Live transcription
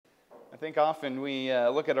think often we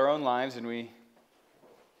look at our own lives and we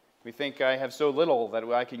think I have so little that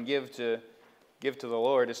I can give to the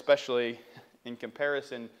Lord, especially in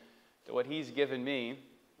comparison to what He's given me.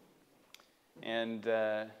 And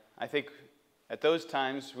I think at those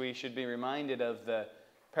times we should be reminded of the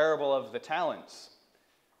parable of the talents,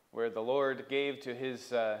 where the Lord gave to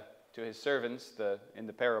His servants in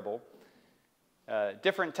the parable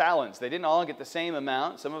different talents. They didn't all get the same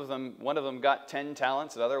amount. One of them got 10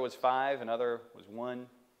 talents, another was 5, another was 1.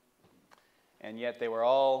 And yet they were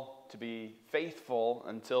all to be faithful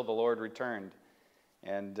until the Lord returned.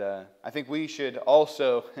 And I think we should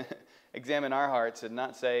also examine our hearts and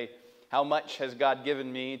not say, how much has God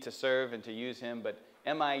given me to serve and to use Him, but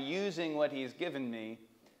am I using what He's given me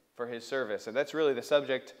for His service? And that's really the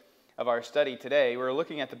subject of our study today. We're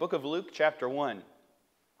looking at the book of Luke chapter 1.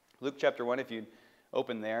 Luke chapter 1, if you'd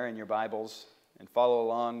open there in your Bibles and follow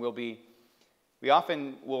along, we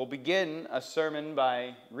often will begin a sermon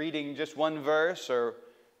by reading just one verse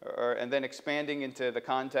and then expanding into the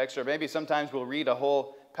context, or maybe sometimes we'll read a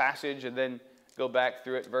whole passage and then go back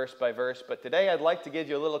through it verse by verse. But today I'd like to give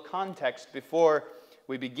you a little context before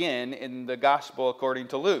we begin in the Gospel according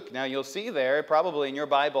to Luke. Now you'll see there, probably in your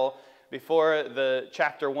Bible, before the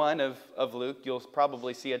chapter 1 of Luke, you'll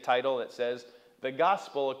probably see a title that says, The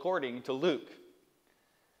Gospel according to Luke.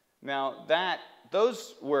 Now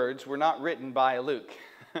those words were not written by Luke.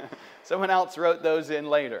 Someone else wrote those in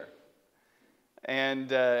later.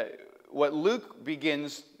 And what Luke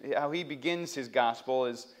how he begins his Gospel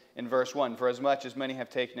is in verse 1, for as much as many have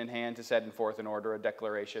taken in hand to set forth in order a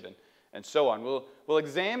declaration, and so on. We'll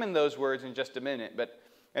examine those words in just a minute, but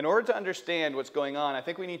in order to understand what's going on, I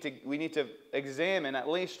think we need to examine at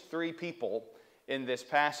least 3 people in this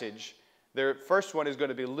passage. The first one is going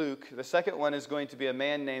to be Luke, the second one is going to be a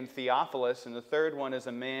man named Theophilus, and the third one is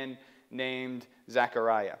a man named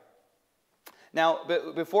Zachariah. Now,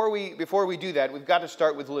 before we do that, we've got to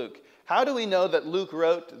start with Luke. How do we know that Luke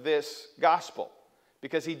wrote this gospel?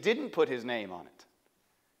 Because he didn't put his name on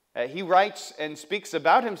it. He writes and speaks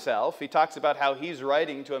about himself. He talks about how he's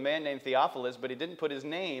writing to a man named Theophilus, but he didn't put his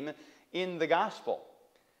name in the gospel.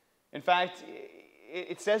 In fact,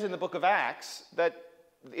 it says in the book of Acts that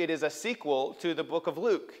it is a sequel to the book of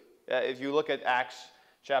Luke. If you look at Acts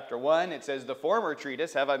chapter 1, it says, The former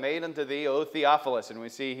treatise have I made unto thee, O Theophilus. And we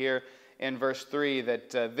see here in verse 3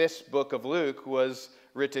 that this book of Luke was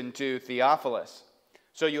written to Theophilus.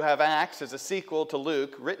 So you have Acts as a sequel to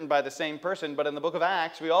Luke, written by the same person, but in the book of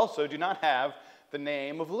Acts we also do not have the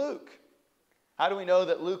name of Luke. How do we know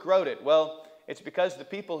that Luke wrote it? Well, it's because the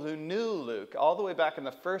people who knew Luke, all the way back in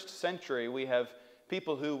the 1st century, we have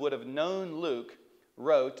people who would have known Luke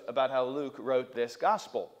wrote about how Luke wrote this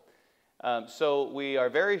gospel. So we are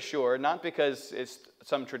very sure, not because it's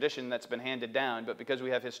some tradition that's been handed down, but because we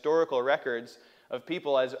have historical records of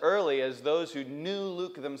people as early as those who knew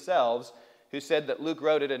Luke themselves, who said that Luke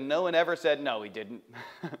wrote it, and no one ever said, no, he didn't.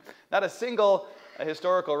 Not a single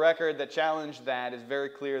historical record that challenged that. Is very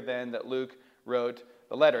clear then that Luke wrote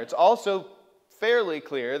the letter. It's also fairly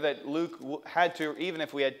clear that Luke had to, even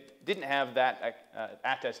if we didn't have that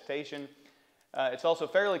attestation, it's also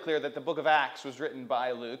fairly clear that the book of Acts was written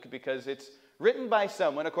by Luke, because it's written by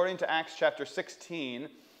someone, according to Acts chapter 16,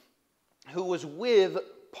 who was with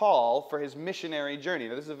Paul for his missionary journey.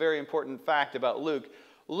 Now, this is a very important fact about Luke.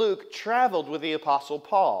 Luke traveled with the Apostle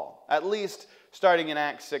Paul, at least starting in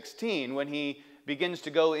Acts 16. When he begins to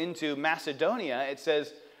go into Macedonia, it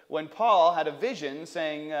says, when Paul had a vision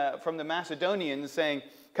saying from the Macedonians saying,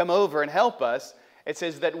 come over and help us, it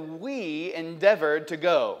says that we endeavored to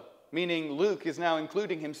go. Meaning Luke is now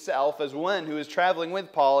including himself as one who is traveling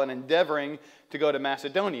with Paul and endeavoring to go to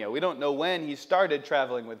Macedonia. We don't know when he started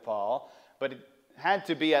traveling with Paul, but it had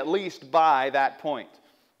to be at least by that point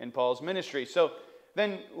in Paul's ministry. So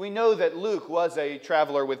then we know that Luke was a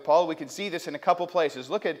traveler with Paul. We can see this in a couple places.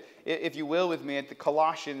 Look at, if you will, with me at the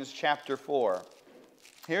Colossians chapter 4.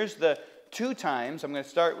 Here's the 2 times. I'm going to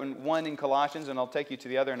start with one in Colossians, and I'll take you to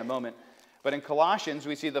the other in a moment. But in Colossians,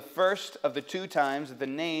 we see the first of the 2 times that the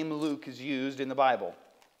name Luke is used in the Bible.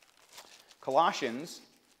 Colossians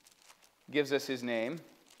gives us his name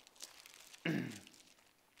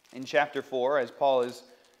in chapter 4, as Paul is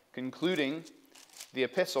concluding the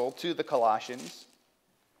epistle to the Colossians.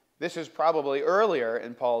 This is probably earlier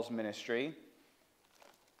in Paul's ministry.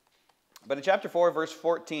 But in chapter 4, verse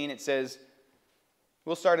 14, it says,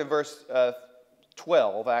 we'll start in verse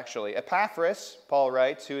 12, actually. Epaphras, Paul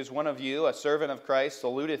writes, who is one of you, a servant of Christ,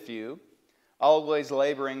 saluteth you, always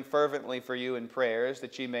laboring fervently for you in prayers,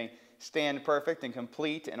 that ye may stand perfect and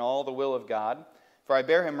complete in all the will of God. For I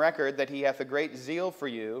bear him record that he hath a great zeal for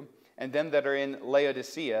you, and them that are in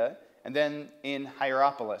Laodicea, and then in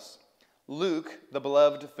Hierapolis. Luke, the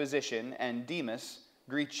beloved physician, and Demas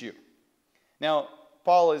greet you. Now,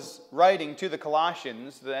 Paul is writing to the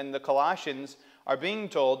Colossians, and the Colossians are being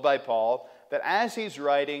told by Paul that as he's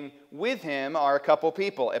writing, with him are a couple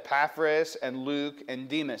people, Epaphras and Luke and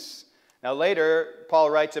Demas. Now later, Paul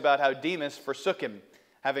writes about how Demas forsook him,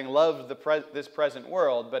 having loved this present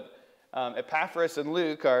world, but Epaphras and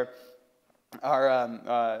Luke are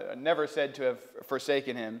never said to have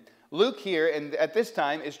forsaken him. Luke here, and at this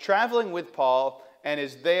time, is traveling with Paul and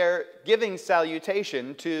is there giving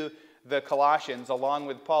salutation to the Colossians along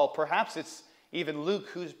with Paul. Perhaps it's even Luke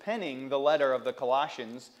who's penning the letter of the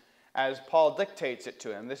Colossians as Paul dictates it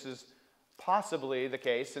to him. This is possibly the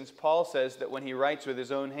case, since Paul says that when he writes with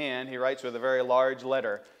his own hand, he writes with a very large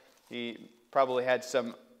letter. He probably had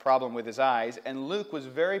some problem with his eyes, and Luke was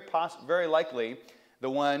very likely the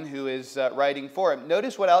one who is writing for him.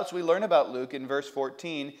 Notice what else we learn about Luke in verse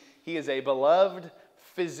 14. He is a beloved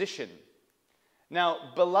physician.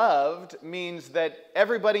 Now, beloved means that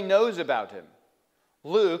everybody knows about him.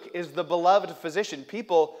 Luke is the beloved physician.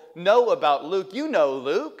 People know about Luke. You know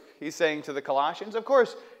Luke, he's saying to the Colossians. Of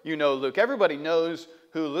course you know Luke. Everybody knows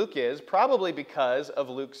who Luke is, probably because of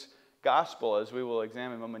Luke's gospel, as we will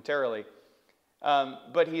examine momentarily.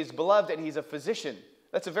 But he's beloved and he's a physician.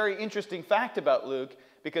 That's a very interesting fact about Luke,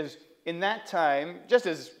 because in that time, just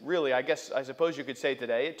as really, I suppose you could say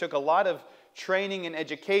today, it took a lot of training and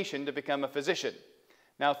education to become a physician.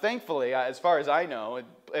 Now, thankfully, as far as I know,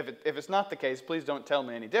 if it's not the case, please don't tell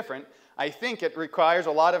me any different. I think it requires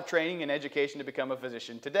a lot of training and education to become a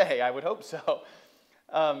physician today. I would hope so.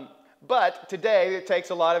 But today, it takes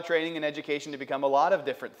a lot of training and education to become a lot of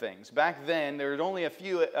different things. Back then, there was only a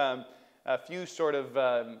few sort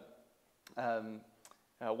of,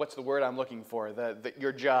 what's the word I'm looking for?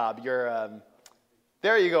 Your job,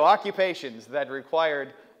 there you go, occupations that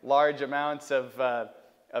required large amounts of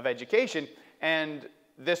education, and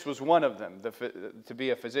this was one of them, to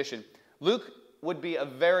be a physician. Luke would be a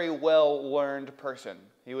very well-learned person.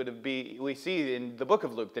 We see in the book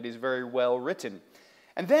of Luke that he's very well written.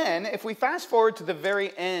 And then, if we fast forward to the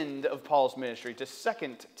very end of Paul's ministry, to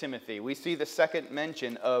 2 Timothy, we see the second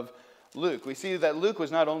mention of Luke. We see that Luke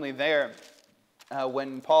was not only there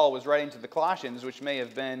when Paul was writing to the Colossians, which may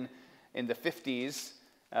have been in the 50s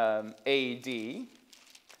AD,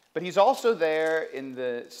 but he's also there in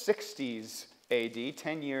the 60s AD,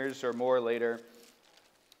 10 years or more later,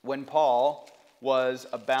 when Paul was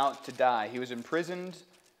about to die. He was imprisoned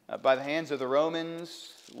by the hands of the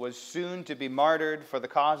Romans, was soon to be martyred for the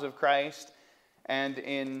cause of Christ, and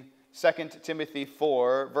in 2 Timothy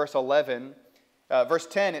 4, verse 11, verse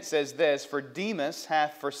 10, it says this, "For Demas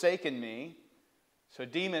hath forsaken me." So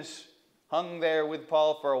Demas hung there with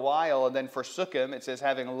Paul for a while and then forsook him. It says,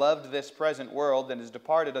 "having loved this present world, and is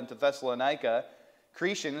departed unto Thessalonica,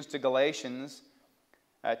 Cretans to Galatians,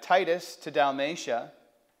 Titus to Dalmatia."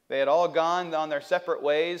 They had all gone on their separate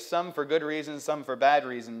ways, some for good reasons, some for bad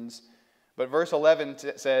reasons. But verse 11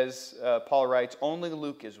 says, Paul writes, "Only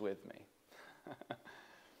Luke is with me."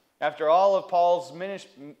 After all of Paul's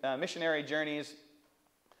missionary journeys,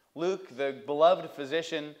 Luke, the beloved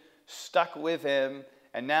physician, stuck with him,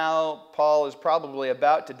 and now Paul is probably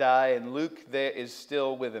about to die, and Luke there is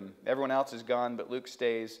still with him. Everyone else is gone, but Luke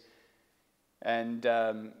stays. And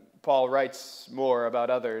Paul writes more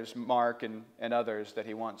about others, Mark and others, that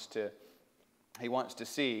he wants to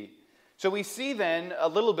see. So we see then a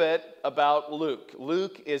little bit about Luke.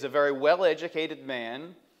 Luke is a very well-educated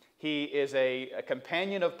man. He is a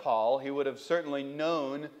companion of Paul. He would have certainly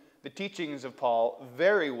known the teachings of Paul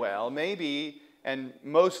very well. Maybe, and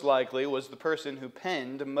most likely, was the person who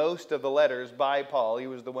penned most of the letters by Paul. He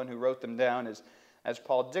was the one who wrote them down as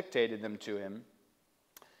Paul dictated them to him.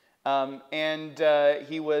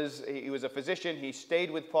 He was a physician. He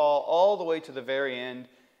stayed with Paul all the way to the very end.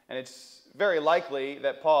 And it's very likely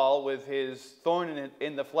that Paul, with his thorn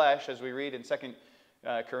in the flesh, as we read in 2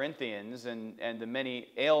 Corinthians, and the many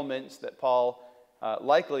ailments that Paul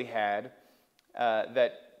likely had,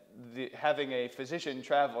 having a physician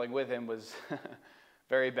traveling with him was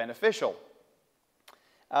very beneficial.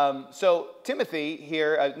 So Timothy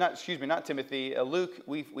here, not Timothy, Luke,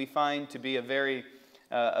 we find to be a very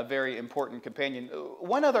important companion.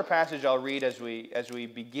 One other passage I'll read as we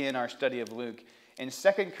begin our study of Luke in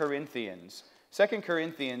 2 Corinthians. 2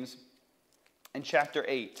 Corinthians in chapter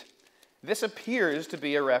 8. This appears to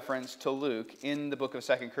be a reference to Luke in the book of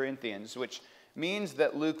 2 Corinthians, which means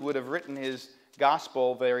that Luke would have written his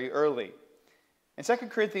gospel very early. In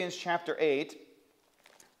 2 Corinthians chapter 8,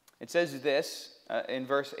 it says this in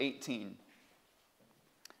verse 18.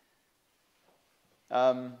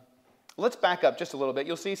 Let's back up just a little bit.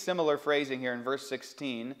 You'll see similar phrasing here in verse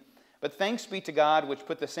 16. But thanks be to God, which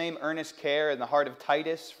put the same earnest care in the heart of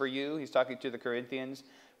Titus for you. He's talking to the Corinthians.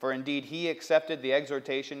 For indeed he accepted the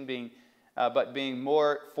exhortation, but being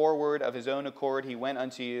more forward of his own accord, he went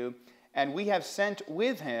unto you. And we have sent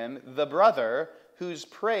with him the brother, whose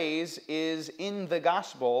praise is in the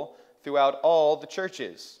gospel throughout all the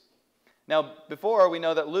churches. Now, before we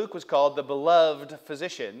know that Luke was called the beloved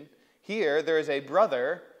physician. Here there is a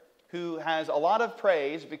brother who has a lot of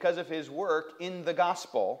praise because of his work in the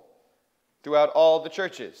gospel throughout all the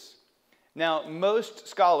churches. Now, most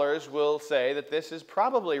scholars will say that this is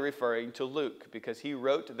probably referring to Luke because he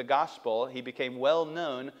wrote the gospel. He became well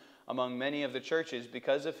known among many of the churches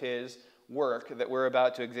because of his work that we're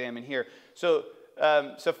about to examine here. So,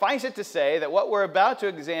 suffice it to say that what we're about to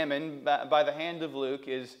examine by the hand of Luke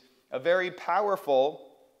is a very powerful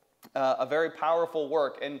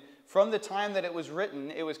work. And from the time that it was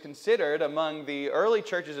written, it was considered among the early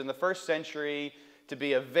churches in the first century to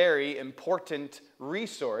be a very important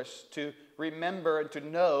resource to remember and to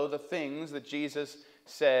know the things that Jesus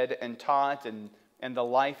said and taught and the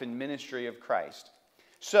life and ministry of Christ.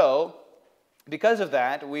 So, because of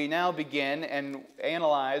that, we now begin and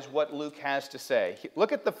analyze what Luke has to say.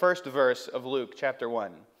 Look at the first verse of Luke chapter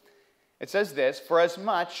 1. It says this, "For as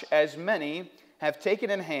much as many have taken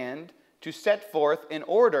in hand to set forth in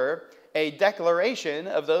order a declaration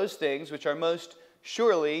of those things which are most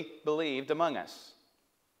surely believed among us."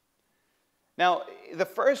 Now, the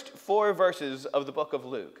first 4 verses of the book of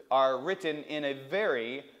Luke are written in a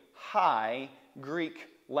very high Greek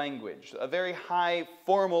language, a very high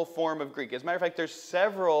formal form of Greek. As a matter of fact, there's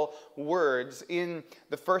several words in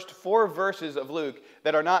the first 4 verses of Luke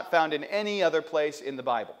that are not found in any other place in the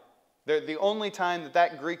Bible. The only time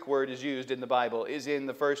that Greek word is used in the Bible is in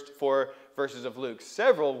the first 4 verses of Luke.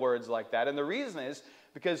 Several words like that. And the reason is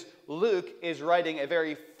because Luke is writing a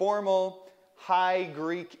very formal, high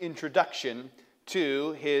Greek introduction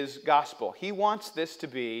to his gospel. He wants this to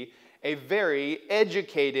be a very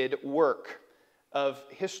educated work of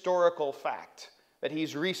historical fact that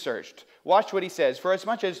he's researched. Watch what he says. "For as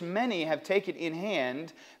much as many have taken in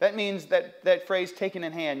hand," that means that phrase "taken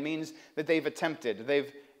in hand" means that they've attempted.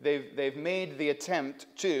 They've made the attempt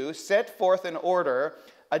to set forth in order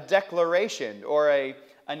a declaration or a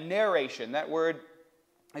narration. That word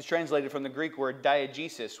is translated from the Greek word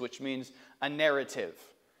diegesis, which means a narrative.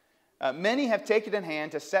 Many have taken in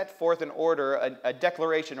hand to set forth in order a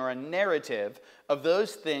declaration or a narrative of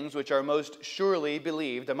those things which are most surely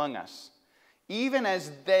believed among us, even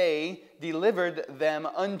as they delivered them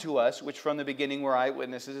unto us, which from the beginning were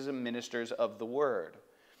eyewitnesses and ministers of the word.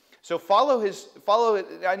 So follow it.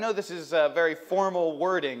 I know this is very formal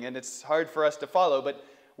wording and it's hard for us to follow, but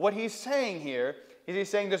what he's saying here is he's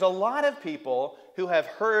saying there's a lot of people who have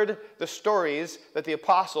heard the stories that the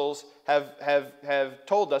apostles have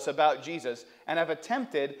told us about Jesus and have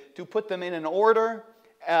attempted to put them in an order,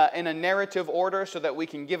 in a narrative order so that we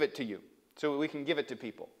can give it to you, so we can give it to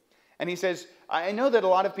people. And he says, I know that a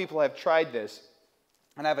lot of people have tried this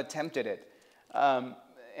and have attempted it.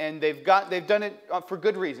 And they've done it for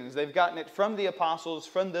good reasons. They've gotten it from the apostles,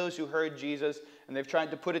 from those who heard Jesus, and they've tried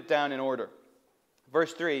to put it down in order.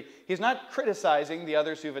 Verse 3, he's not criticizing the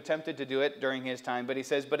others who've attempted to do it during his time, but he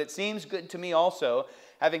says, "But it seems good to me also,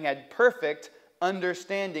 having had perfect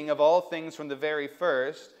understanding of all things from the very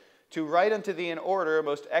first, to write unto thee in order,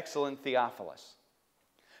 most excellent Theophilus."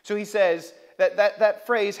 So he says that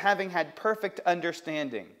phrase, "having had perfect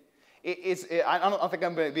understanding," I don't think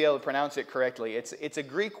I'm going to be able to pronounce it correctly. It's a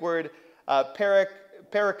Greek word,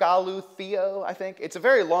 perikalou theo, I think. It's a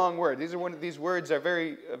very long word. These words are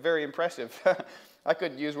very, very impressive. I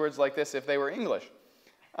couldn't use words like this if they were English.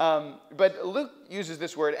 But Luke uses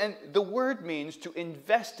this word, and the word means to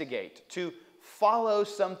investigate, to follow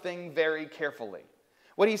something very carefully.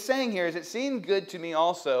 What he's saying here is, it seemed good to me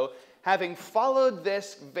also, having followed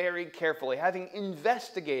this very carefully, having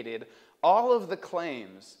investigated all of the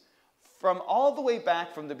claims from all the way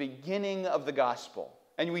back from the beginning of the gospel.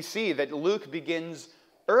 And we see that Luke begins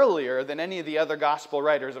earlier than any of the other gospel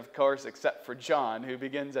writers, of course, except for John, who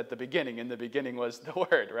begins at the beginning, and the beginning was the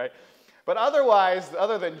Word, right? But otherwise,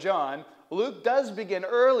 other than John, Luke does begin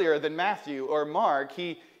earlier than Matthew or Mark.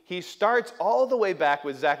 He starts all the way back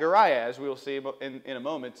with Zachariah, as we will see in a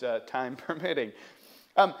moment, time permitting.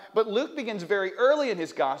 But Luke begins very early in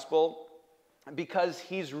his gospel because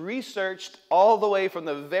he's researched all the way from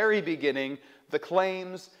the very beginning the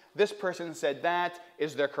claims. This person said that.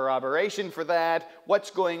 Is there corroboration for that?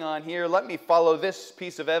 What's going on here? Let me follow this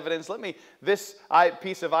piece of evidence. This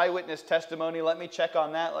piece of eyewitness testimony. Let me check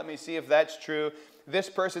on that. Let me see if that's true. this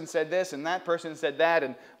person said this and that person said that,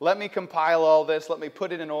 and let me compile all this, let me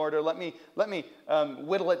put it in order, let me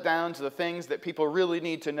whittle it down to the things that people really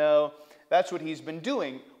need to know. That's what he's been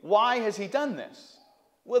doing. Why has he done this?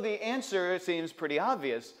 Well, the answer seems pretty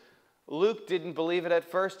obvious. Luke didn't believe it at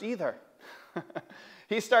first either.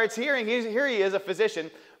 He starts hearing, here he is, a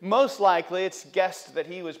physician. Most likely it's guessed that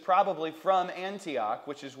he was probably from Antioch,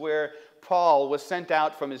 which is where Paul was sent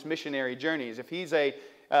out from his missionary journeys. If he's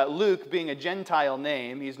Luke being a Gentile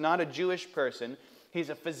name, he's not a Jewish person. He's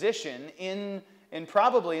a physician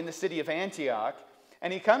probably in the city of Antioch.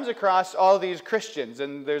 And he comes across all these Christians,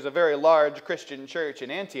 and there's a very large Christian church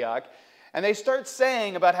in Antioch. And they start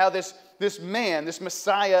saying about how this man, this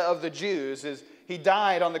Messiah of the Jews, he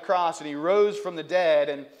died on the cross and he rose from the dead,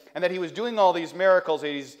 and that he was doing all these miracles.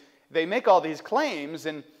 They make all these claims,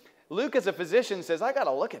 and Luke as a physician says, I got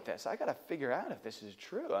to look at this. I got to figure out if this is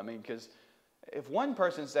true. I mean, because if one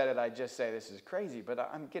person said it, I'd just say this is crazy. But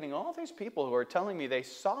I'm getting all these people who are telling me they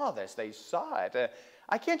saw this. They saw it.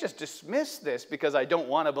 I can't just dismiss this because I don't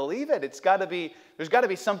want to believe it. There's got to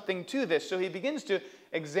be something to this. So he begins to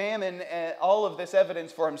examine all of this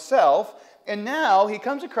evidence for himself. And now he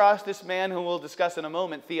comes across this man who we'll discuss in a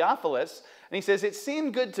moment, Theophilus. And he says, it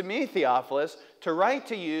seemed good to me, Theophilus, to write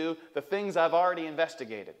to you the things I've already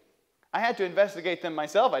investigated. I had to investigate them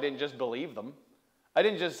myself. I didn't just believe them. I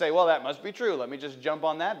didn't just say, well, that must be true. Let me just jump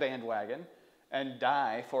on that bandwagon and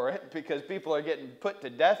die for it because people are getting put to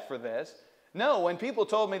death for this. No, when people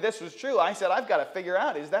told me this was true, I said, I've got to figure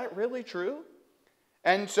out, is that really true?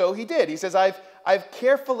 And so he did. He says, I've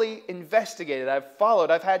carefully investigated, I've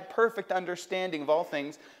followed, I've had perfect understanding of all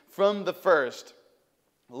things from the first.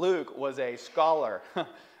 Luke was a scholar.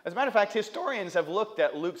 As a matter of fact, historians have looked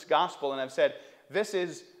at Luke's gospel and have said, this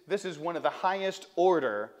is one of the highest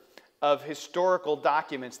order of historical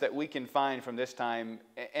documents that we can find from this time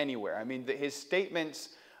anywhere. I mean, his statements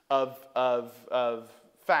of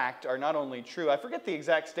fact are not only true. I forget the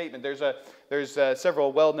exact statement. There's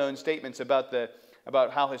several well-known statements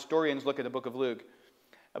about how historians look at the book of Luke.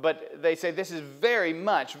 But they say this is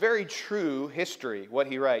very true history, what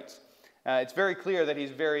he writes. It's very clear that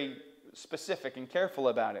he's very specific and careful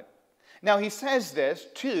about it. Now, he says this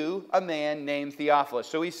to a man named Theophilus.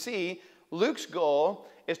 So we see Luke's goal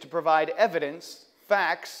is to provide evidence,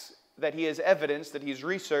 facts that he has evidenced, that he's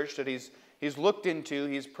researched, that he's looked into.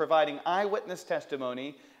 He's providing eyewitness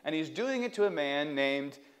testimony, and he's doing it to a man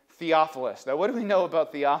named Theophilus. Now, what do we know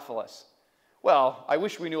about Theophilus? Well, I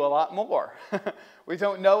wish we knew a lot more. We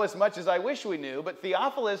don't know as much as I wish we knew, but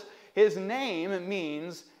Theophilus, his name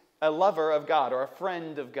means a lover of God or a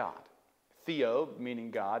friend of God. Theo,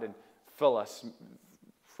 meaning God, and Philos,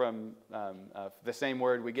 from the same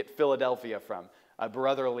word we get Philadelphia from, a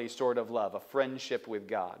brotherly sort of love, a friendship with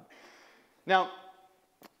God. Now,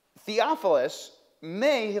 Theophilus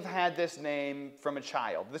may have had this name from a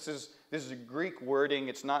child. This is a Greek wording.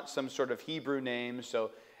 It's not some sort of Hebrew name,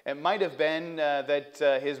 so it might have been that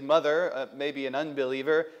his mother, maybe an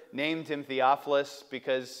unbeliever, named him Theophilus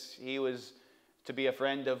because he was to be a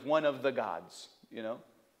friend of one of the gods. You know,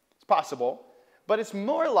 it's possible. But it's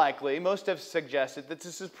more likely, most have suggested, that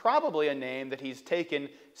this is probably a name that he's taken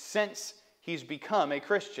since he's become a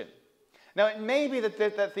Christian. Now, it may be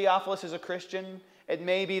that Theophilus is a Christian. It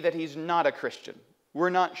may be that he's not a Christian. We're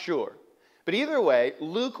not sure. But either way,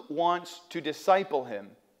 Luke wants to disciple him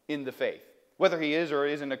in the faith. Whether he is or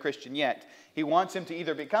isn't a Christian yet, he wants him to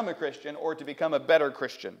either become a Christian or to become a better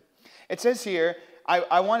Christian. It says here,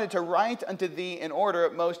 I wanted to write unto thee in order,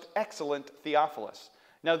 most excellent Theophilus.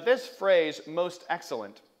 Now, this phrase, most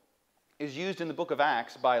excellent, is used in the book of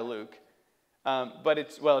Acts by Luke. But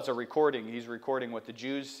it's a recording. He's recording what the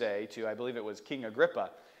Jews say to, I believe it was King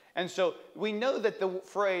Agrippa. And so we know that the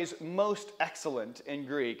phrase most excellent in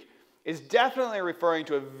Greek is definitely referring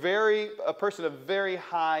to a person of very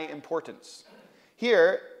high importance.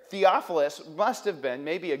 Here, Theophilus must have been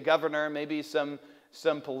maybe a governor, maybe some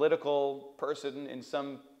political person in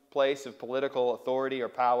some place of political authority or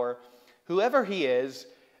power. Whoever he is,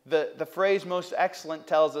 the phrase most excellent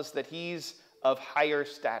tells us that he's of higher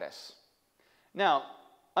status. Now,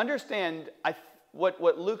 understand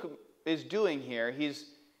what Luke is doing here. He's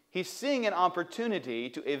seeing an opportunity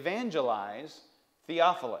to evangelize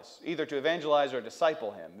Theophilus, either to evangelize or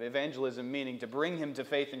disciple him. Evangelism meaning to bring him to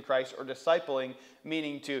faith in Christ, or discipling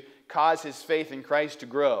meaning to cause his faith in Christ to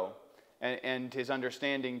grow and his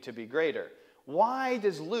understanding to be greater. Why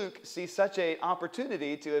does Luke see such an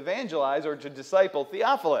opportunity to evangelize or to disciple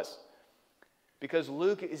Theophilus? Because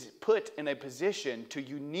Luke is put in a position to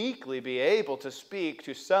uniquely be able to speak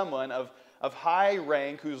to someone of high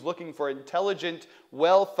rank who's looking for intelligent,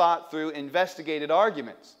 well thought through, investigated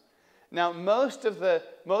arguments. Now, most of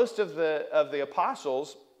the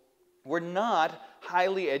apostles were not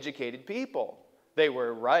highly educated people. They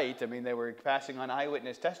were right. I mean, they were passing on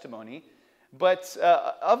eyewitness testimony. But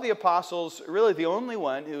of the apostles, really the only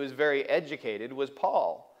one who was very educated was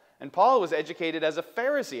Paul. And Paul was educated as a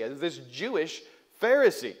Pharisee, as this Jewish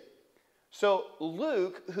Pharisee. So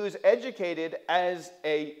Luke, who's educated as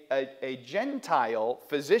a Gentile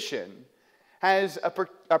physician, has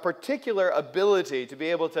a particular ability to be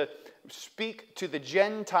able to speak to the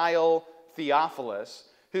Gentile Theophilus,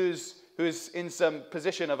 who's in some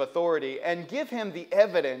position of authority, and give him the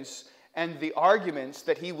evidence and the arguments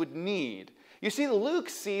that he would need. You see, Luke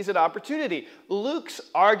sees an opportunity. Luke's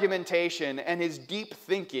argumentation and his deep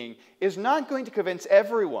thinking is not going to convince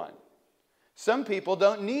everyone. Some people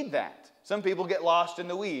don't need that. Some people get lost in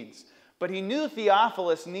the weeds. But he knew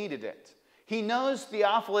Theophilus needed it. He knows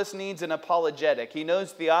Theophilus needs an apologetic. He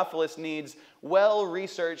knows Theophilus needs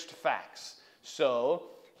well-researched facts. So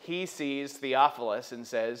he sees Theophilus and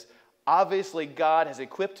says, obviously God has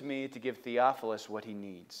equipped me to give Theophilus what he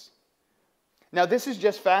needs. Now this is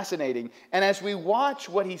just fascinating. And as we watch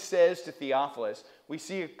what he says to Theophilus, we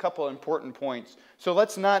see a couple important points. So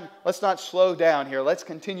let's not slow down here. Let's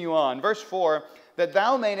continue on. Verse 4, that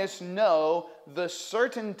thou mayest know the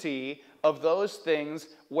certainty of those things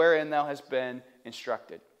wherein thou hast been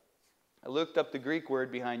instructed. I looked up the Greek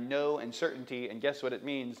word behind know and certainty, and guess what it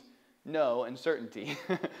means? Know and certainty.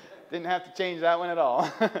 Didn't have to change that one at all.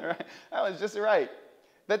 Right? That was just right.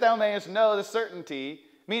 That thou mayest know the certainty,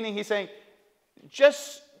 meaning he's saying,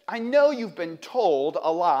 I know you've been told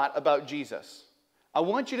a lot about Jesus. I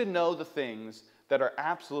want you to know the things that are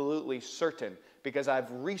absolutely certain because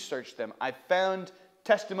I've researched them. I've found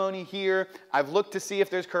testimony here. I've looked to see if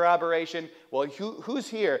there's corroboration. Well, who's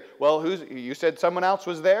here? Well, you said someone else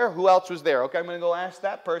was there? Who else was there? Okay, I'm going to go ask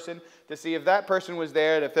that person to see if that person was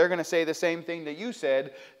there and if they're going to say the same thing that you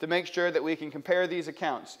said to make sure that we can compare these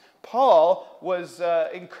accounts. Paul was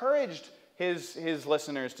encouraged his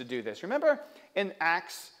listeners to do this. Remember in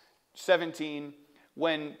Acts 17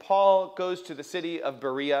 when Paul goes to the city of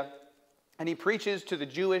Berea and he preaches to the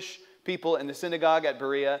Jewish people in the synagogue at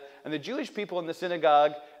Berea, and the Jewish people in the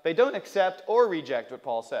synagogue, they don't accept or reject what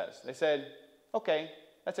Paul says. They said, okay,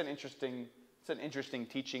 that's an interesting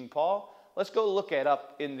teaching, Paul. Let's go look it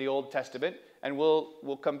up in the Old Testament, and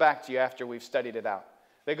we'll come back to you after we've studied it out.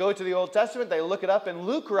 They go to the Old Testament, they look it up, and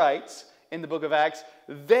Luke writes in the book of Acts,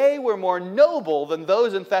 they were more noble than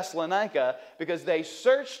those in Thessalonica because they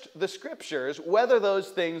searched the Scriptures whether those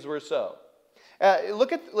things were so.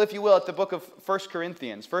 Look at, if you will, at the book of 1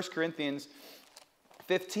 Corinthians. 1 Corinthians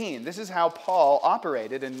 15. This is how Paul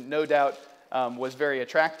operated and no doubt was very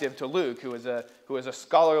attractive to Luke, who was a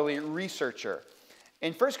scholarly researcher.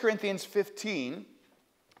 In 1 Corinthians 15,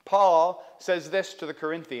 Paul says this to the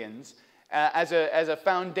Corinthians as a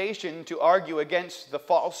foundation to argue against the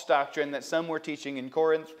false doctrine that some were teaching in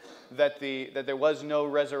Corinth, that there was no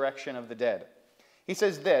resurrection of the dead. He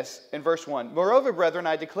says this in verse 1, moreover, brethren,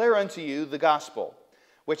 I declare unto you the gospel,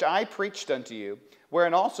 which I preached unto you,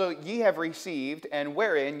 wherein also ye have received, and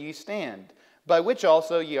wherein ye stand, by which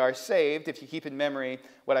also ye are saved, if ye keep in memory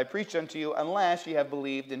what I preached unto you, unless ye have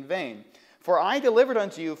believed in vain. For I delivered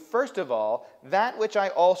unto you, first of all, that which I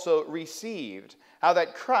also received, how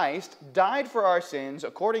that Christ died for our sins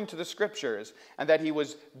according to the Scriptures, and that he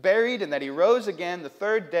was buried, and that he rose again the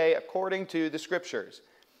third day according to the Scriptures,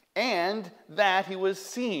 and that he was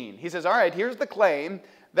seen. He says, all right, here's the claim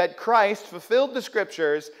that Christ fulfilled the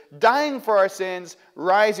Scriptures, dying for our sins,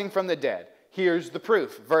 rising from the dead. Here's the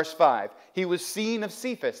proof. Verse 5, he was seen of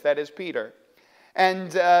Cephas, that is Peter,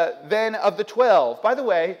 and then of the 12. By the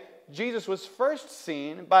way, Jesus was first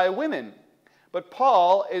seen by women, but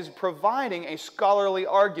Paul is providing a scholarly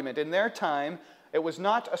argument. In their time, it was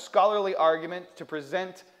not a scholarly argument to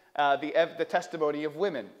present the testimony of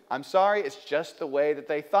women. I'm sorry, it's just the way that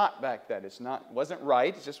they thought back then. It wasn't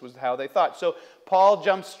right, it just was how they thought. So Paul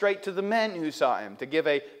jumps straight to the men who saw him to give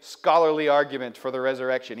a scholarly argument for the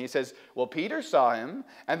resurrection. He says, well, Peter saw him,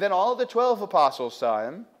 and then all the 12 apostles saw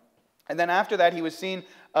him, and then after that he was seen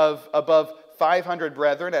of above 500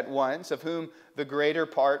 brethren at once, of whom the greater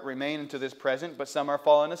part remain unto this present, but some are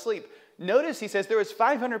fallen asleep. Notice he says there was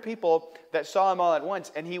 500 people that saw him all at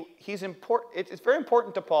once, and he's important. It's very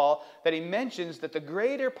important to Paul that he mentions that the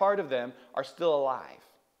greater part of them are still alive.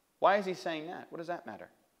 Why is he saying that? What does that matter?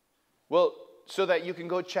 Well, so that you can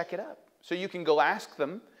go check it up. So you can go ask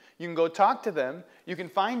them, you can go talk to them, you can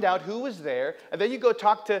find out who was there, and then you go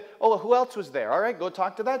talk to, who else was there? All right, go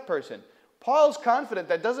talk to that person. Paul's confident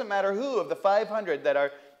that doesn't matter who of the 500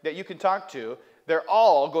 that you can talk to, they're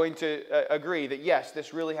all going to agree that, yes,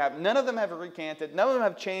 this really happened. None of them have recanted. None of them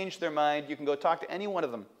have changed their mind. You can go talk to any one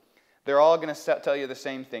of them. They're all going to tell you the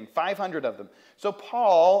same thing. 500 of them. So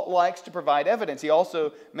Paul likes to provide evidence. He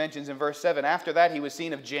also mentions in verse 7, after that he was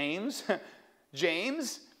seen of James.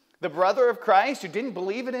 James, the brother of Christ, who didn't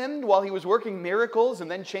believe in him while he was working miracles and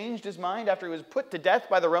then changed his mind after he was put to death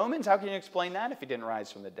by the Romans. How can you explain that if he didn't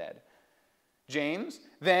rise from the dead? James.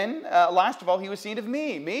 Then, last of all, he was seen of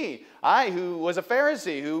me. I, who was a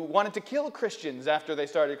Pharisee, who wanted to kill Christians after they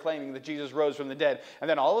started claiming that Jesus rose from the dead. And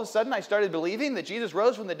then all of a sudden I started believing that Jesus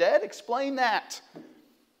rose from the dead? Explain that.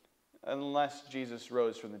 Unless Jesus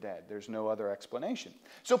rose from the dead. There's no other explanation.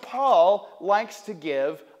 So Paul likes to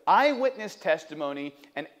give eyewitness testimony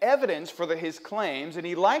and evidence for his claims, and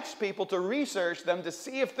he likes people to research them to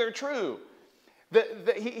see if they're true.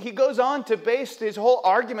 He goes on to base his whole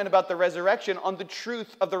argument about the resurrection on the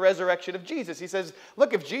truth of the resurrection of Jesus. He says,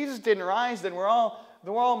 look, if Jesus didn't rise, then we're all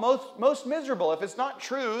most miserable. If it's not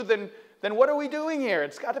true, then what are we doing here?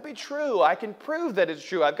 It's got to be true. I can prove that it's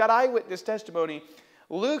true. I've got eyewitness testimony.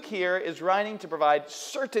 Luke here is writing to provide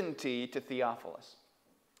certainty to Theophilus,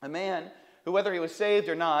 a man who, whether he was saved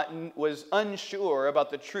or not, was unsure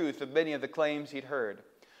about the truth of many of the claims he'd heard.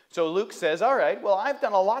 So Luke says, all right, well, I've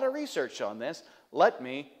done a lot of research on this. Let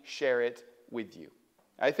me share it with you.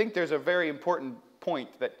 I think there's a very important point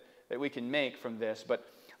that we can make from this, but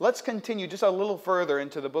let's continue just a little further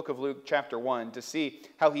into the book of Luke chapter 1 to see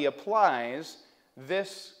how he applies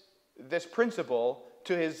this principle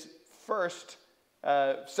to his first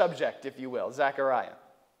subject, if you will, Zachariah.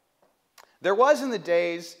 There was in the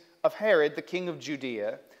days of Herod, the king of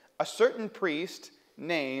Judea, a certain priest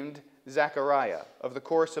named Zachariah of the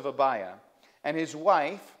course of Abiah, and his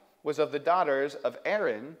wife was of the daughters of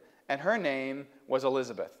Aaron, and her name was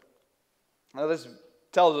Elizabeth. Now this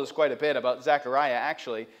tells us quite a bit about Zachariah,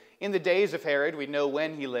 actually. In the days of Herod, we know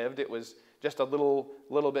when he lived. It was just a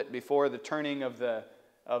little bit before the turning of the,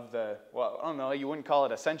 well, I don't know, you wouldn't call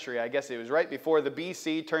it a century. I guess it was right before the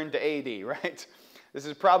BC turned to AD, right? This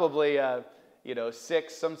is probably,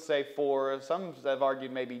 6, some say 4, some have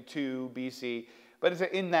argued maybe 2 BC, but it's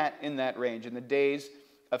in that range, in the days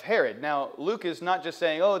of Herod. Now, Luke is not just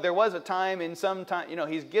saying, oh, there was a time in some time.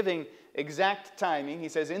 He's giving exact timing. He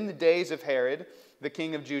says, in the days of Herod, the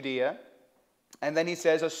king of Judea. And then he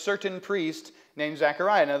says, a certain priest named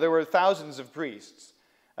Zachariah. Now, there were thousands of priests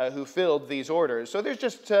who filled these orders. So there's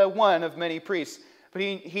just one of many priests. But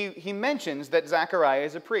he mentions that Zachariah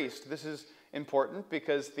is a priest. This is important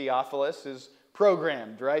because Theophilus is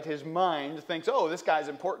programmed, right? His mind thinks, oh, this guy's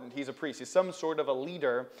important. He's a priest. He's some sort of a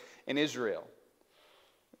leader in Israel.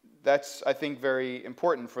 That's, I think, very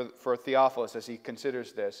important for Theophilus as he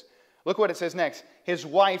considers this. Look what it says next. His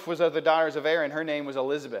wife was of the daughters of Aaron. Her name was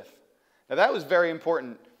Elizabeth. Now, that was very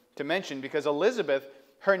important to mention because Elizabeth,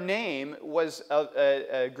 her name was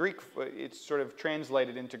a Greek, it's sort of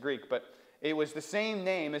translated into Greek, but it was the same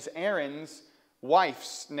name as Aaron's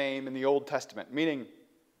wife's name in the Old Testament, meaning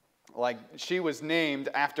like she was named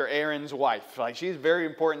after Aaron's wife. Like she's very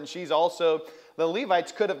important. She's also, the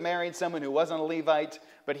Levites could have married someone who wasn't a Levite,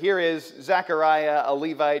 but here is Zachariah, a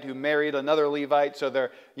Levite who married another Levite, so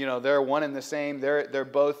they're one and the same. They're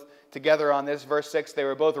both together on this. Verse 6, they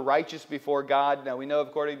were both righteous before God. Now we know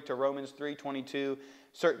according to Romans 3:22,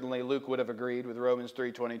 certainly Luke would have agreed with Romans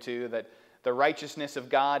 3:22 that the righteousness of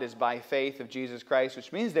God is by faith of Jesus Christ,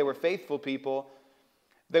 which means they were faithful people.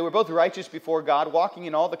 They were both righteous before God, walking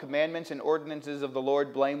in all the commandments and ordinances of the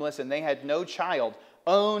Lord blameless, and they had no child.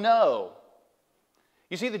 Oh no!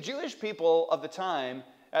 You see, the Jewish people of the time,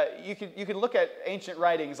 you can look at ancient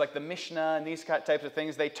writings like the Mishnah and these types of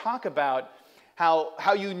things. They talk about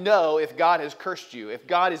how you know if God has cursed you, if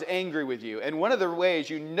God is angry with you. And one of the ways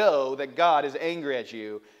you know that God is angry at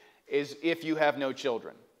you is if you have no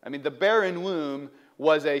children. I mean, the barren womb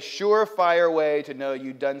was a surefire way to know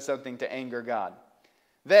you'd done something to anger God.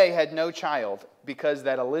 They had no child because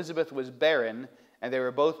that Elizabeth was barren, and they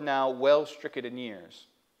were both now well stricken in years.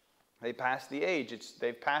 They passed the age.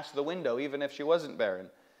 They've passed the window, even if she wasn't barren.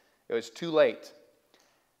 It was too late.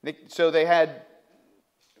 So they had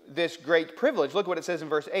this great privilege. Look what it says in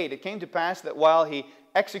verse 8. It came to pass that while he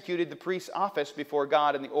executed the priest's office before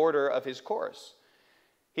God in the order of his course.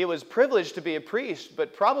 He was privileged to be a priest,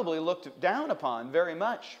 but probably looked down upon very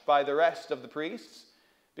much by the rest of the priests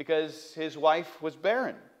because his wife was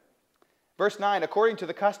barren. Verse 9, according to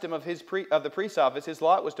the custom of the priest's office, his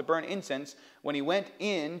lot was to burn incense when he went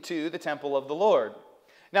into the temple of the Lord.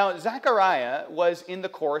 Now, Zachariah was in the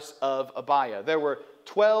course of Abiah. There were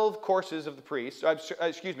 12 courses of the priests,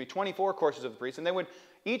 24 courses of the priests, and they would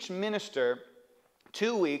each minister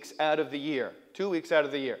 2 weeks out of the year. 2 weeks out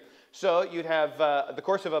of the year. So you'd have the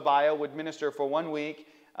course of Abaya would minister for 1 week.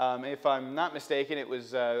 If I'm not mistaken, it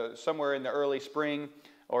was somewhere in the early spring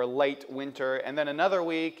or late winter, and then another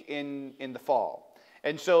week in the fall.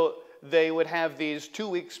 And so they would have these 2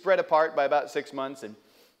 weeks spread apart by about 6 months,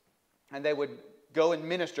 and they would go and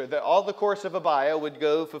minister. All the course of Abaya would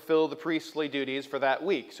go fulfill the priestly duties for that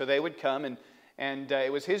week. So they would come, and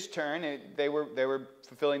it was his turn. They were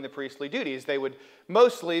fulfilling the priestly duties. They would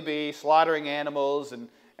mostly be slaughtering animals and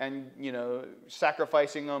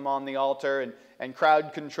sacrificing them on the altar and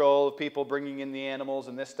crowd control of people bringing in the animals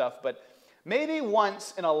and this stuff. But maybe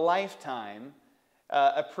once in a lifetime,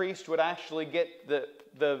 a priest would actually get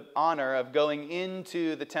the honor of going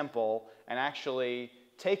into the temple and actually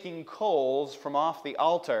taking coals from off the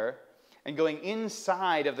altar and going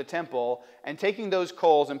inside of the temple and taking those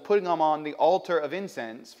coals and putting them on the altar of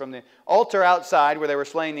incense. From the altar outside where they were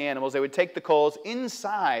slaying the animals, they would take the coals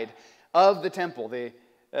inside of the temple.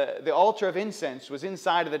 The altar of incense was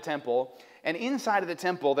inside of the temple, and inside of the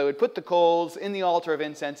temple they would put the coals in the altar of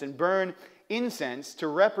incense and burn incense to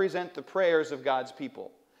represent the prayers of God's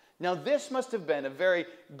people. Now this must have been a very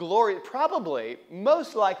glorious, probably,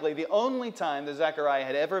 most likely the only time that Zachariah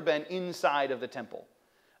had ever been inside of the temple.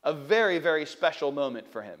 A very, very special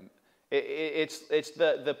moment for him. It's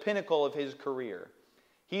the pinnacle of his career.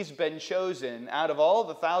 He's been chosen, out of all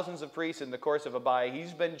the thousands of priests in the course of Abaya,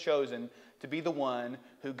 he's been chosen to be the one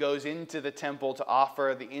who goes into the temple to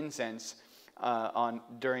offer the incense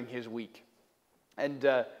during his week. And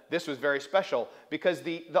this was very special because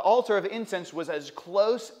the altar of incense was as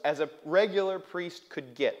close as a regular priest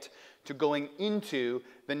could get to going into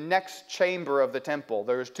the next chamber of the temple.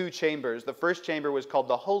 There was 2 chambers. The first chamber was called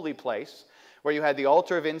the holy place, where you had the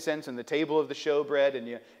altar of incense and the table of the showbread, and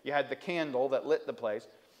you had the candle that lit the place.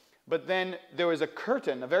 But then there was a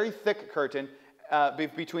curtain, a very thick curtain,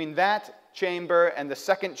 between that chamber and the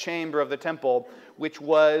second chamber of the temple, which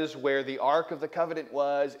was where the Ark of the Covenant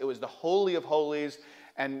was. It was the Holy of Holies,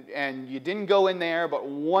 and you didn't go in there but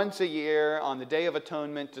once a year on the Day of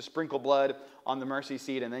Atonement to sprinkle blood on the mercy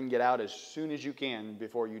seat and then get out as soon as you can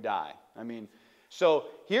before you die. I mean, so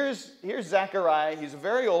here's Zachariah. He's a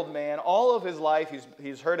very old man. All of his life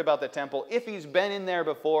he's heard about the temple. If he's been in there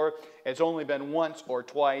before, it's only been once or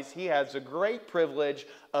twice. He has the great privilege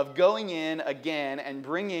of going in again and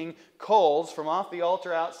bringing coals from off the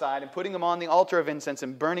altar outside and putting them on the altar of incense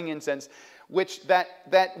and burning incense, which that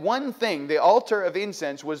one thing, the altar of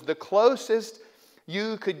incense, was the closest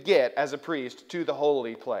you could get as a priest to the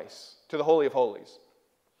holy place, to the Holy of Holies.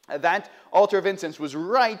 That altar of incense was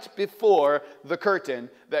right before the curtain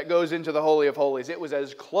that goes into the Holy of Holies. It was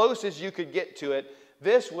as close as you could get to it.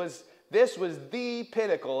 This was the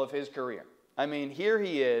pinnacle of his career. I mean, here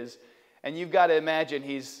he is, and you've got to imagine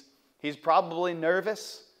he's probably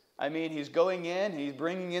nervous. I mean, he's going in, he's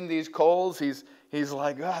bringing in these coals. He's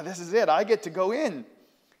like, this is it. I get to go in.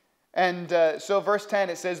 And so verse 10,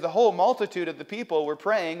 it says, the whole multitude of the people were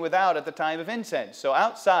praying without at the time of incense. So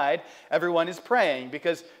outside, everyone is praying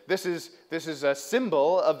because this is a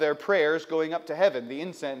symbol of their prayers going up to heaven. The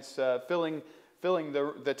incense filling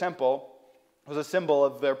the temple was a symbol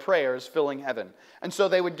of their prayers filling heaven. And so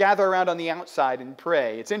they would gather around on the outside and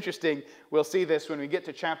pray. It's interesting, we'll see this when we get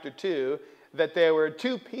to chapter 2, that there were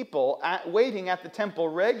 2 people waiting at the temple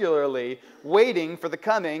regularly, waiting for the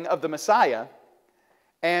coming of the Messiah.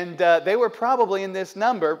 And they were probably in this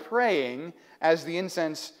number praying as the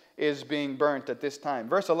incense is being burnt at this time.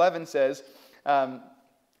 Verse 11 says,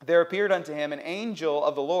 there appeared unto him an angel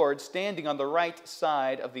of the Lord standing on the right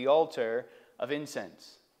side of the altar of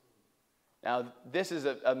incense. Now, this is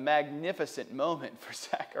a magnificent moment for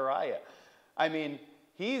Zachariah. I mean,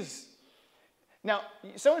 now,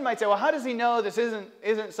 someone might say, well, how does he know this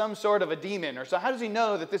isn't some sort of a demon? Or so how does he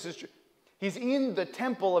know that this is true? He's in the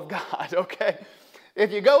temple of God, okay?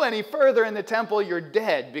 If you go any further in the temple, you're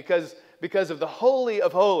dead because of the Holy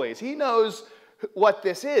of Holies. He knows what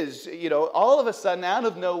this is. You know, all of a sudden, out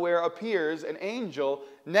of nowhere, appears an angel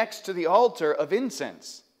next to the altar of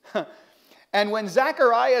incense. And when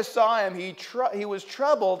Zachariah saw him, he was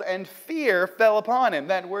troubled, and fear fell upon him.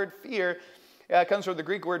 That word fear comes from the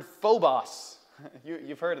Greek word phobos.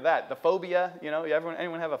 You've heard of that. The phobia,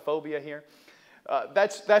 anyone have a phobia here?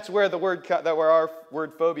 That's where where our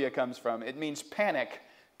word phobia comes from. It means panic,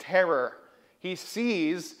 terror. He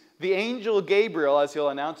sees the angel Gabriel, as he'll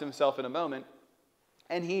announce himself in a moment,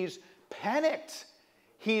 and he's panicked.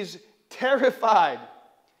 He's terrified.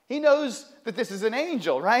 He knows that this is an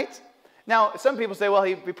angel, right? Now, some people say, well,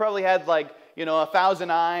 he probably had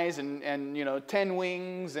 1,000 eyes and 10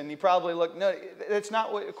 wings, and he probably looked. No, it's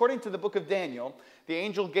not what, according to the book of Daniel, the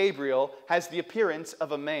angel Gabriel has the appearance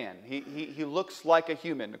of a man. He looks like a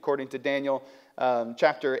human, according to Daniel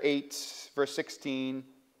chapter 8, verse 16.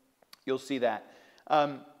 You'll see that.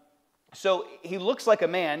 So he looks like a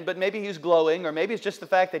man, but maybe he's glowing, or maybe it's just the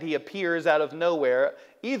fact that he appears out of nowhere.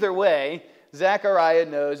 Either way, Zachariah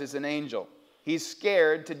knows it's an angel. He's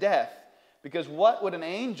scared to death, because what would an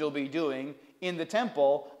angel be doing in the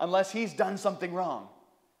temple unless he's done something wrong?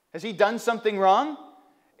 Has he done something wrong?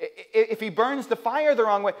 If he burns the fire the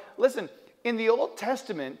wrong way. Listen, in the Old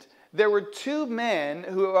Testament, there were two men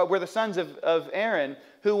who were the sons of Aaron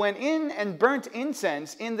who went in and burnt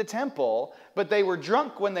incense in the temple, but they were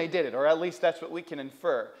drunk when they did it, or at least that's what we can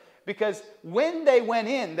infer. Because when they went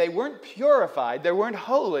in, they weren't purified, they weren't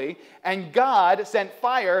holy, and God sent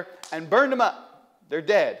fire and burned them up. They're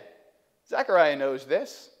dead. Zechariah knows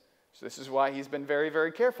this, so this is why he's been very,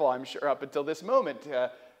 very careful, I'm sure, up until this moment.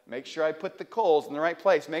 Make sure I put the coals in the right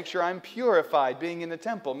place. Make sure I'm purified being in the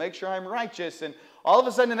temple. Make sure I'm righteous. And all of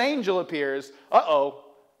a sudden an angel appears. Uh-oh,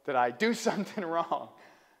 did I do something wrong?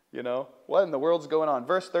 What in the world's going on?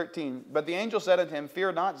 Verse 13, but the angel said unto him,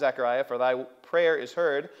 fear not, Zechariah, for thy prayer is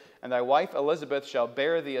heard, and thy wife Elizabeth shall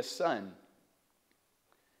bear thee a son.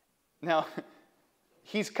 Now,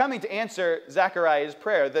 he's coming to answer Zechariah's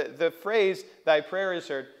prayer. The phrase, thy prayer is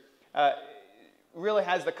heard, really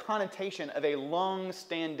has the connotation of a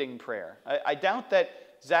long-standing prayer. I doubt that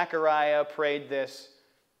Zechariah prayed this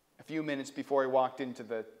a few minutes before he walked into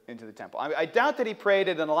the temple. I doubt that he prayed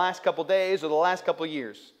it in the last couple days or the last couple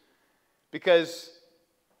years, because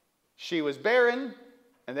she was barren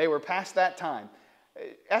and they were past that time.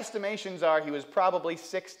 Estimations are he was probably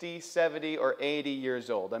 60, 70, or 80 years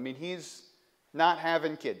old. I mean, he's not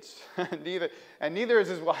having kids, neither is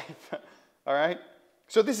his wife. All right?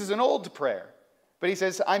 So this is an old prayer. But he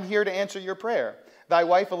says, I'm here to answer your prayer. Thy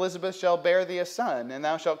wife Elizabeth shall bear thee a son, and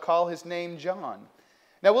thou shalt call his name John.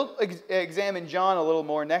 Now, we'll examine John a little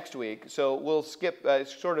more next week, so we'll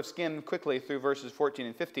skim quickly through verses 14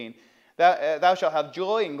 and 15. Thou shalt have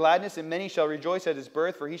joy and gladness, and many shall rejoice at his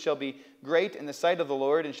birth, for he shall be great in the sight of the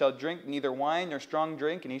Lord, and shall drink neither wine nor strong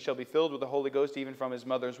drink, and he shall be filled with the Holy Ghost even from his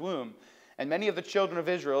mother's womb. And many of the children of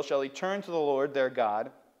Israel shall he turn to the Lord their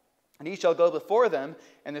God, and he shall go before them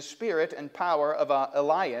in the spirit and power of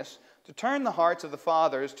Elias, to turn the hearts of the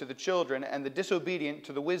fathers to the children, and the disobedient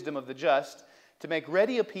to the wisdom of the just, to make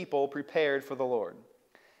ready a people prepared for the Lord.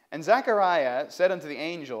 And Zechariah said unto the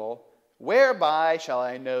angel, whereby shall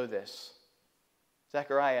I know this?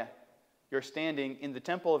 Zechariah, you're standing in the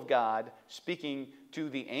temple of God, speaking to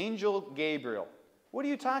the angel Gabriel. What are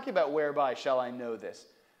you talking about, whereby shall I know this?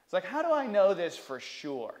 It's like, how do I know this for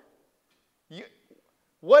sure?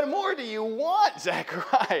 What more do you want,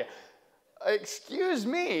 Zechariah? Excuse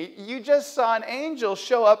me, you just saw an angel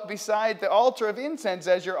show up beside the altar of incense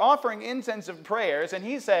as you're offering incense of prayers, and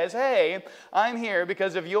he says, hey, I'm here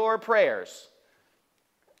because of your prayers.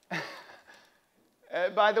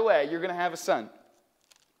 By the way, you're going to have a son.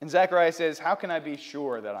 And Zechariah says, how can I be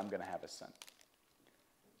sure that I'm going to have a son?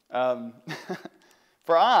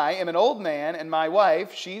 For I am an old man, and my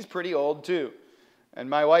wife, she's pretty old too. And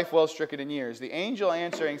my wife well stricken in years. The angel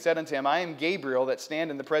answering said unto him, I am Gabriel that stand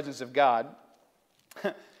in the presence of God.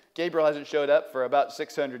 Gabriel hasn't showed up for about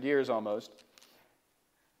 600 years almost.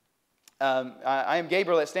 I am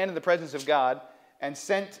Gabriel that stand in the presence of God, and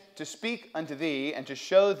sent to speak unto thee, and to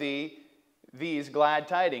show thee these glad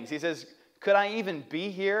tidings. He says, could I even be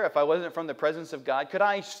here if I wasn't from the presence of God? Could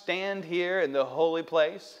I stand here in the holy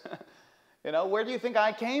place? Where do you think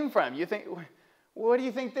I came from? What do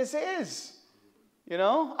you think this is?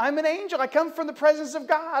 I'm an angel. I come from the presence of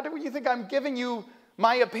God. What do you think? I'm giving you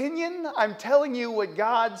my opinion? I'm telling you what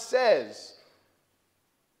God says.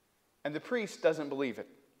 And the priest doesn't believe it.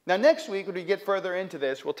 Now, next week, when we get further into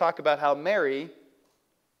this, we'll talk about how Mary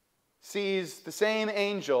sees the same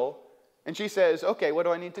angel, and she says, okay, what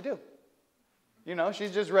do I need to do?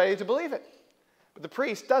 She's just ready to believe it. But the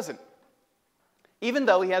priest doesn't, even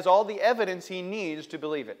though he has all the evidence he needs to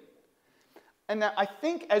believe it. And now I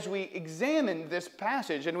think as we examine this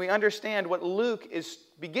passage and we understand what Luke is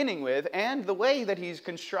beginning with and the way that he's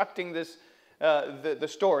constructing this, the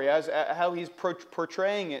story, as how he's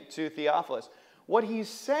portraying it to Theophilus, what he's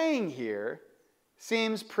saying here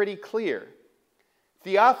seems pretty clear.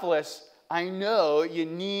 Theophilus, I know you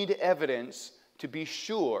need evidence to be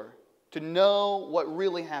sure, to know what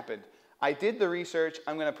really happened. I did the research.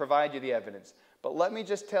 I'm going to provide you the evidence. But let me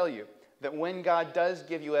just tell you that when God does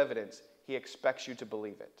give you evidence, he expects you to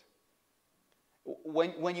believe it.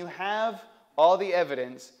 When you have all the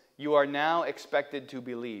evidence, you are now expected to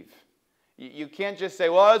believe. You can't just say,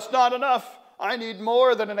 well, it's not enough. I need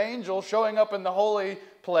more than an angel showing up in the holy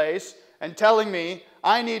place and telling me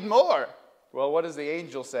I need more. Well, what does the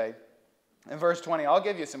angel say? In verse 20, I'll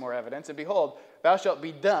give you some more evidence. And behold, thou shalt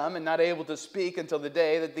be dumb and not able to speak until the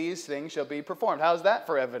day that these things shall be performed. How's that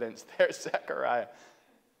for evidence? There's Zachariah.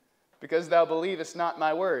 Because thou believest not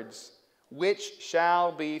my words, which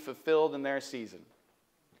shall be fulfilled in their season.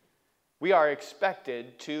 We are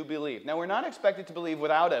expected to believe. Now, we're not expected to believe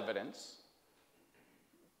without evidence.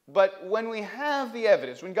 But when we have the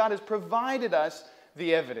evidence, when God has provided us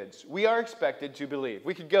the evidence, we are expected to believe.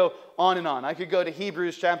 We could go on and on. I could go to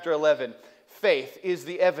Hebrews chapter 11. Faith is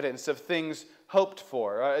the evidence of things hoped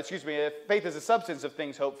for. Faith is the substance of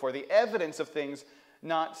things hoped for, the evidence of things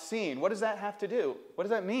not seen. What does that have to do? What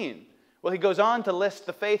does that mean? Well, he goes on to list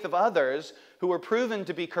the faith of others who were proven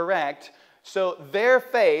to be correct, so their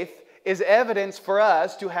faith is evidence for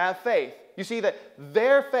us to have faith. You see that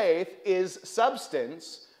their faith is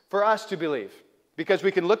substance for us to believe. Because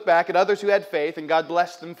we can look back at others who had faith and God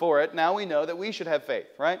blessed them for it. Now we know that we should have faith,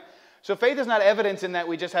 right? So faith is not evidence in that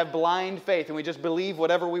we just have blind faith and we just believe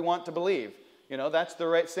whatever we want to believe. You know, that's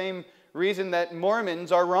the same reason that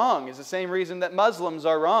Mormons are wrong. Is the same reason that Muslims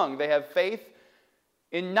are wrong. They have faith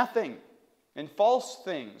in nothing, in false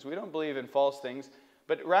things. We don't believe in false things,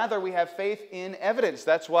 but rather we have faith in evidence.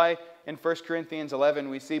 That's why in 1 Corinthians 11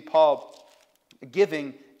 we see Paul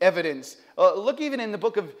giving evidence. Look even in the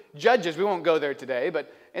book of Judges. We won't go there today,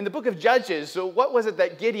 but in the book of Judges, so what was it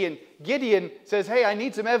that Gideon says, hey, I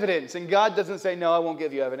need some evidence. And God doesn't say, no, I won't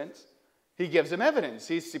give you evidence. He gives him evidence.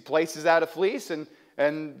 He places out a fleece,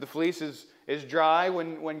 and the fleece is dry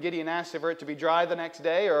when Gideon asks for it to be dry the next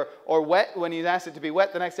day, or wet when he asked it to be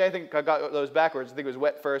wet the next day. I think I got those backwards. I think it was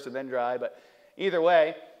wet first and then dry. But either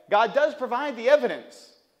way, God does provide the evidence.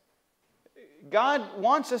 God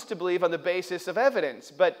wants us to believe on the basis of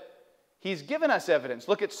evidence, but He's given us evidence.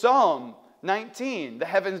 Look at Psalm 19. The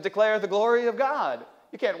heavens declare the glory of God.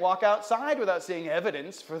 You can't walk outside without seeing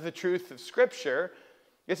evidence for the truth of Scripture.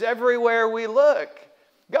 It's everywhere we look.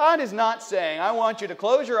 God is not saying, I want you to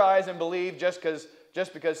close your eyes and believe just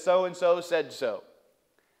because so-and-so said so.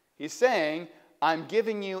 He's saying, I'm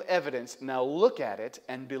giving you evidence. Now look at it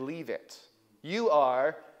and believe it. You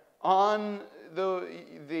are on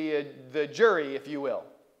the jury, if you will.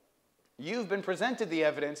 You've been presented the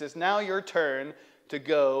evidence. It's now your turn to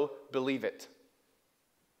go believe it.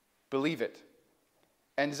 Believe it.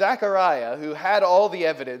 And Zachariah, who had all the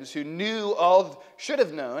evidence, who should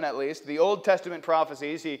have known at least the Old Testament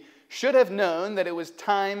prophecies, he should have known that it was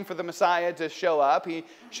time for the Messiah to show up. He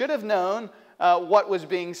should have known what was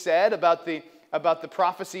being said about the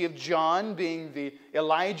prophecy of John being the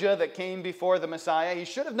Elijah that came before the Messiah. He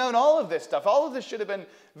should have known all of this stuff. All of this should have been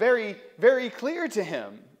very, very clear to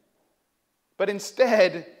him. But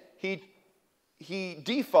instead, he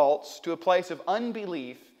defaults to a place of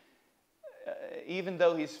unbelief, even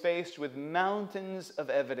though he's faced with mountains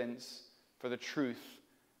of evidence for the truth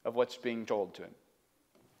of what's being told to him.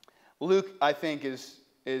 Luke, I think,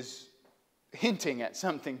 is hinting at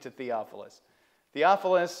something to Theophilus.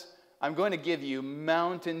 Theophilus, I'm going to give you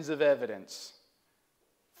mountains of evidence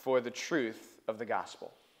for the truth of the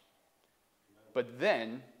gospel. But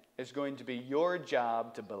then it's going to be your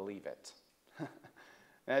job to believe it.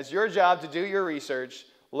 And it's your job to do your research,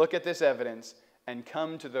 look at this evidence, and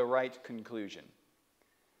come to the right conclusion.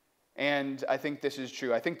 And I think this is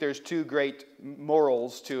true. I think there's two great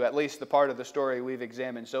morals to at least the part of the story we've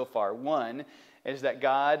examined so far. One is that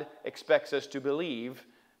God expects us to believe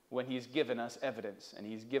when He's given us evidence, and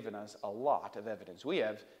He's given us a lot of evidence. We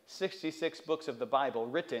have 66 books of the Bible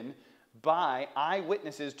written by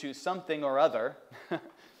eyewitnesses to something or other.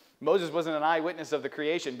 Moses wasn't an eyewitness of the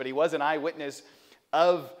creation, but he was an eyewitness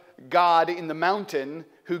of God in the mountain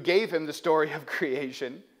who gave him the story of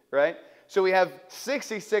creation, right? So we have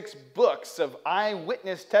 66 books of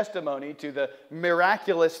eyewitness testimony to the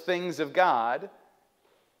miraculous things of God,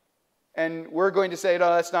 and we're going to say,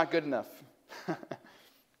 no, that's not good enough.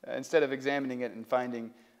 Instead of examining it and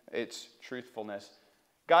finding its truthfulness.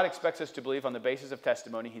 God expects us to believe on the basis of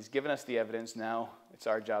testimony. He's given us the evidence. Now it's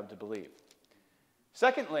our job to believe.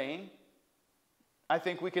 Secondly, I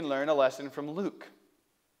think we can learn a lesson from Luke.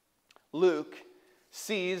 Luke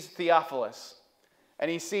sees Theophilus,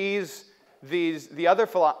 and he sees the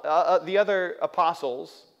other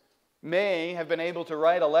apostles may have been able to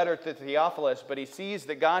write a letter to Theophilus, but he sees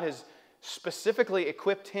that God has specifically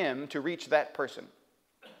equipped him to reach that person.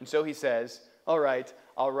 And so he says, all right,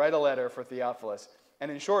 I'll write a letter for Theophilus. And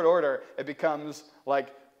in short order, it becomes like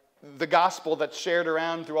the gospel that's shared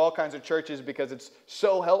around through all kinds of churches because it's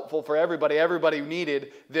so helpful for everybody. Everybody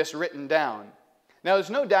needed this written down. Now, there's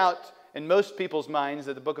no doubt in most people's minds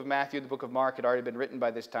that the book of Matthew and the book of Mark had already been written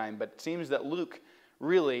by this time, but it seems that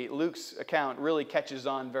Luke's account really catches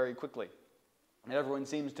on very quickly. And everyone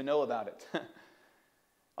seems to know about it.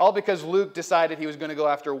 All because Luke decided he was going to go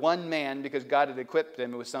after one man because God had equipped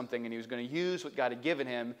him with something, and he was going to use what God had given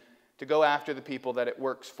him to go after the people that it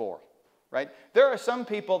works for. Right? There are some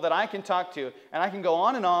people that I can talk to, and I can go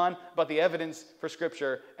on and on about the evidence for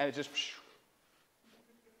Scripture, and it just...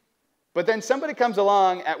 But then somebody comes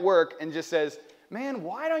along at work and just says, man,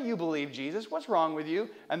 why don't you believe Jesus? What's wrong with you?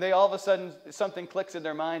 And they all of a sudden, something clicks in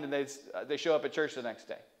their mind, and they show up at church the next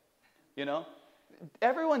day. You know?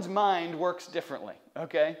 Everyone's mind works differently,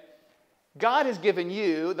 okay? God has given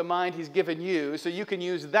you the mind He's given you, so you can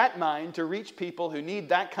use that mind to reach people who need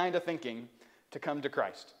that kind of thinking to come to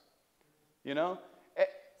Christ. You know?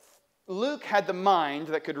 Luke had the mind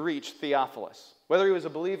that could reach Theophilus. Whether he was a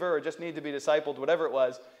believer or just needed to be discipled, whatever it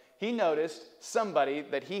was, he noticed somebody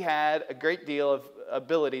that he had a great deal of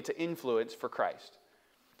ability to influence for Christ.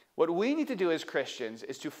 What we need to do as Christians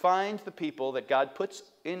is to find the people that God puts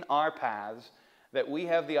in our paths that we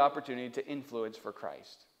have the opportunity to influence for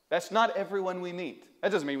Christ. That's not everyone we meet.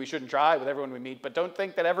 That doesn't mean we shouldn't try with everyone we meet, but don't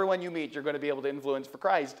think that everyone you meet you're going to be able to influence for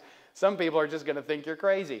Christ. Some people are just going to think you're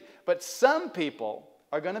crazy. But some people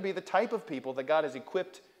are going to be the type of people that God has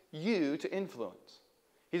equipped you to influence.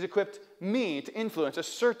 He's equipped me to influence a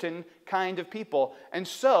certain kind of people. And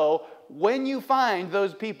so, when you find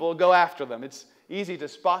those people, go after them. It's easy to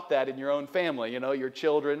spot that in your own family. You know, your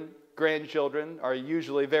children, grandchildren are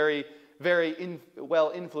usually very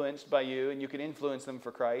well influenced by you, and you can influence them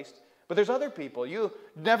for Christ. But there's other people. You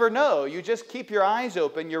never know. You just keep your eyes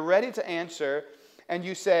open. You're ready to answer. And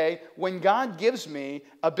you say, when God gives me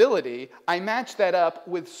ability, I match that up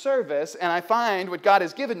with service, and I find what God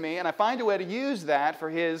has given me, and I find a way to use that for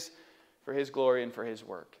His glory and for His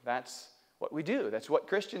work. That's what we do. That's what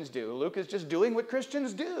Christians do. Luke is just doing what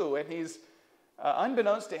Christians do, and he's,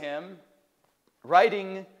 unbeknownst to him,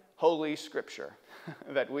 writing Holy Scripture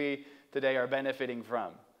that we today are benefiting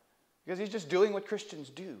from. Because he's just doing what Christians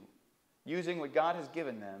do, using what God has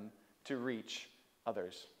given them to reach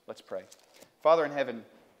others. Let's pray. Father in heaven,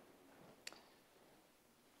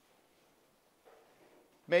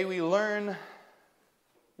 may we learn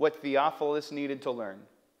what Theophilus needed to learn.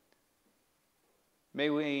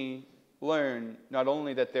 May we learn not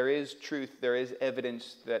only that there is truth, there is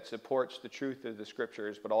evidence that supports the truth of the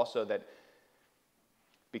Scriptures, but also that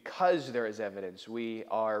because there is evidence, we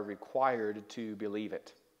are required to believe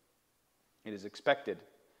it. It is expected,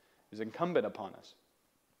 it is incumbent upon us.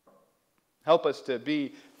 Help us to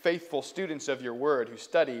be faithful students of your word who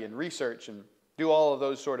study and research and do all of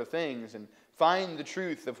those sort of things and find the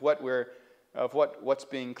truth of what's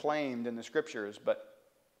being claimed in the Scriptures, but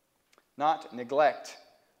not neglect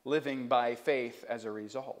living by faith as a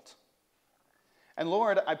result. And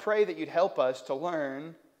Lord, I pray that you'd help us to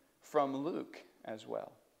learn from Luke as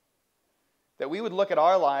well. That we would look at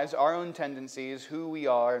our lives, our own tendencies, who we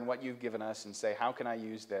are and what you've given us, and say, how can I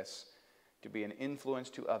use this to be an influence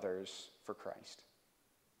to others for Christ?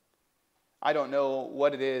 I don't know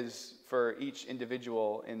what it is for each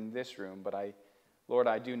individual in this room, but Lord,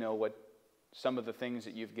 I do know what some of the things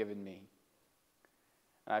that you've given me.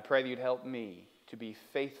 And I pray that you'd help me to be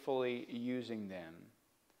faithfully using them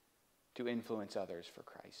to influence others for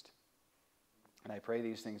Christ. And I pray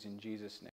these things in Jesus' name.